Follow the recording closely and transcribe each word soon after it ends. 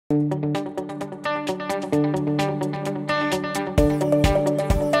This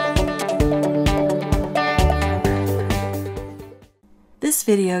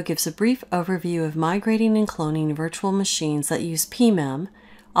video gives a brief overview of migrating and cloning virtual machines that use PMEM,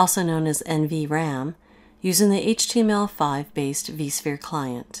 also known as NVRAM, using the HTML5-based vSphere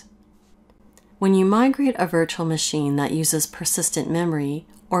client. When you migrate a virtual machine that uses persistent memory,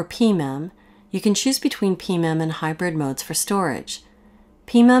 or PMEM, you can choose between PMEM and hybrid modes for storage.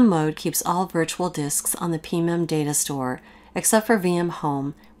 PMEM mode keeps all virtual disks on the PMEM data store, except for VM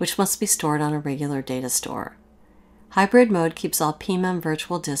Home, which must be stored on a regular data store. Hybrid mode keeps all PMEM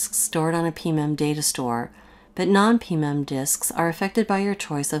virtual disks stored on a PMEM data store, but non-PMEM disks are affected by your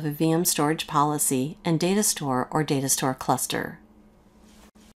choice of a VM storage policy and data store or data store cluster.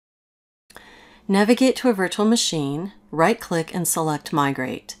 Navigate to a virtual machine, right-click and select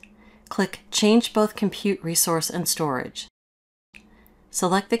Migrate. Click Change both compute resource and storage.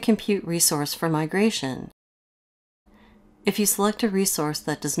 Select the compute resource for migration. If you select a resource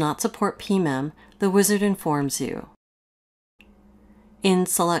that does not support PMEM, the wizard informs you. In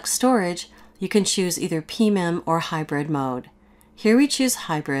Select Storage, you can choose either PMEM or hybrid mode. Here we choose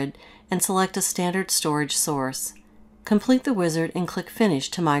hybrid and select a standard storage source. Complete the wizard and click Finish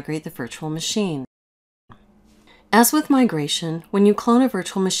to migrate the virtual machine. As with migration, when you clone a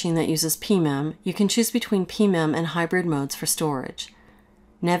virtual machine that uses PMEM, you can choose between PMEM and hybrid modes for storage.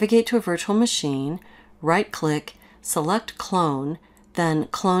 Navigate to a virtual machine, right-click, select Clone, then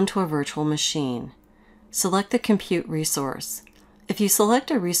Clone to a virtual machine. Select the compute resource. If you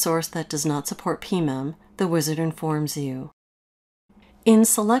select a resource that does not support PMEM, the wizard informs you. In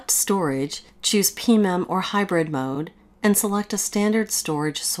Select Storage, choose PMEM or hybrid mode and select a standard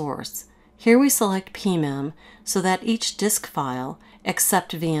storage source. Here we select PMEM so that each disk file,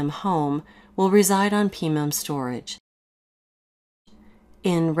 except VM Home, will reside on PMEM storage.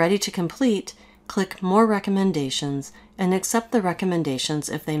 In Ready to Complete, click More Recommendations and accept the recommendations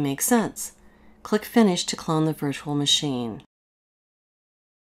if they make sense. Click Finish to clone the virtual machine.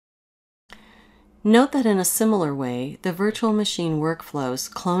 Note that in a similar way, the virtual machine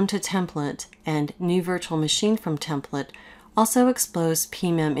workflows Clone to Template and New Virtual Machine from Template also expose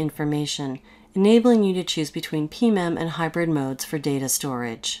PMEM information, enabling you to choose between PMEM and hybrid modes for data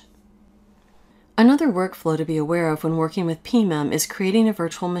storage. Another workflow to be aware of when working with PMEM is creating a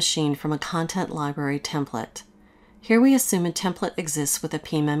virtual machine from a content library template. Here we assume a template exists with a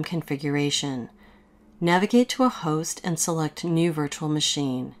PMEM configuration. Navigate to a host and select New Virtual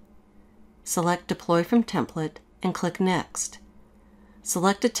Machine. Select Deploy from Template and click Next.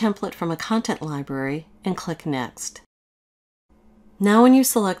 Select a template from a content library and click Next. Now when you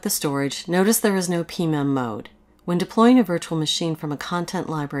select the storage, notice there is no PMEM mode. When deploying a virtual machine from a content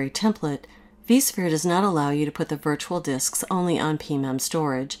library template, vSphere does not allow you to put the virtual disks only on PMEM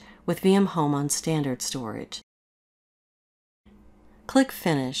storage, with VM Home on standard storage. Click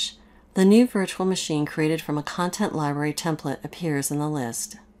Finish. The new virtual machine created from a content library template appears in the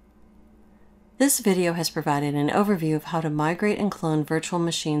list. This video has provided an overview of how to migrate and clone virtual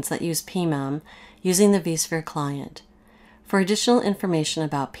machines that use PMEM using the vSphere client. For additional information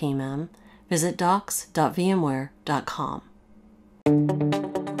about PMEM, visit docs.vmware.com.